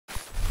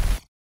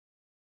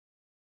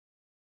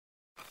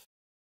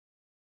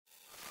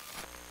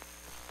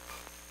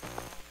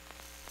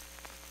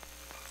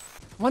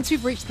Once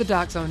you've reached the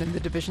Dark Zone in The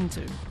Division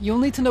 2, you'll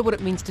need to know what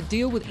it means to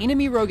deal with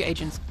enemy rogue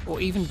agents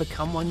or even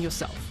become one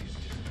yourself.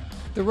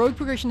 The rogue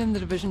progression in The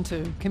Division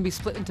 2 can be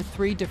split into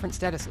 3 different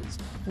statuses: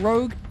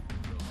 Rogue,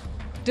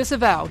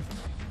 Disavowed,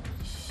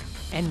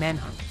 and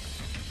Manhunt.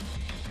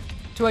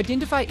 To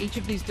identify each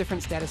of these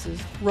different statuses,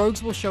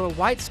 rogues will show a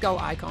white skull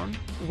icon,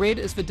 red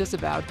is for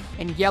Disavowed,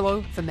 and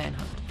yellow for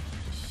Manhunt.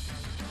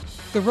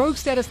 The rogue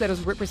status that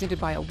is represented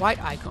by a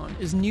white icon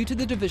is new to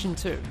The Division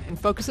 2 and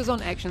focuses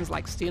on actions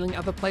like stealing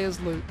other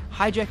players' loot,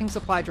 hijacking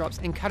supply drops,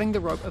 and cutting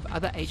the rope of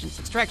other agents'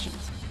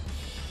 extractions.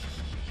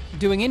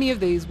 Doing any of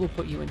these will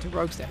put you into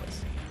rogue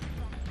status.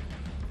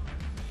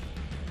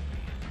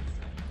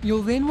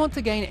 You'll then want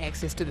to gain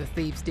access to the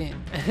Thieves'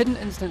 Den, a hidden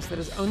instance that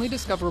is only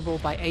discoverable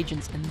by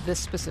agents in this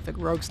specific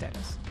rogue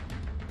status.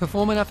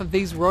 Perform enough of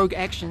these rogue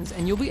actions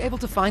and you'll be able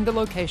to find the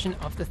location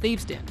of the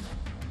Thieves' Den.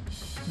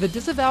 The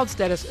Disavowed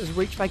status is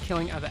reached by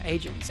killing other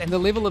agents, and the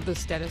level of this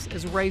status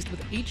is raised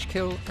with each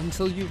kill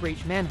until you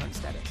reach Manhunt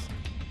status.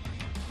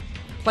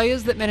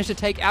 Players that manage to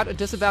take out a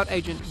Disavowed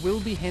agent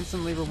will be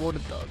handsomely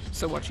rewarded though,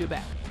 so watch your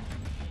back.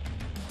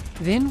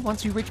 Then,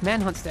 once you reach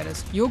Manhunt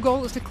status, your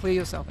goal is to clear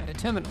yourself at a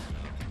terminal.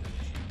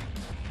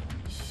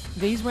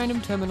 These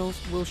random terminals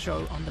will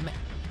show on the map.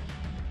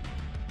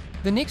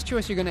 The next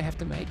choice you're going to have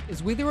to make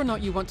is whether or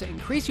not you want to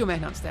increase your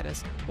Manhunt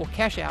status or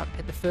cash out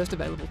at the first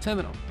available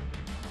terminal.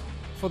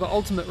 For the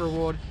ultimate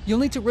reward, you'll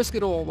need to risk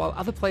it all while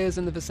other players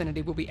in the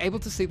vicinity will be able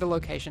to see the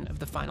location of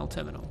the final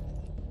terminal.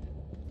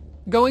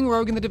 Going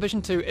rogue in The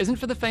Division 2 isn't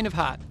for the faint of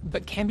heart,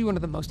 but can be one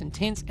of the most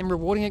intense and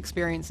rewarding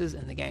experiences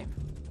in the game.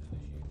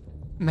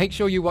 Make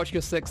sure you watch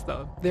your 6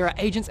 though. There are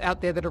agents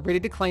out there that are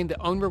ready to claim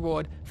their own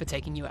reward for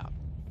taking you out.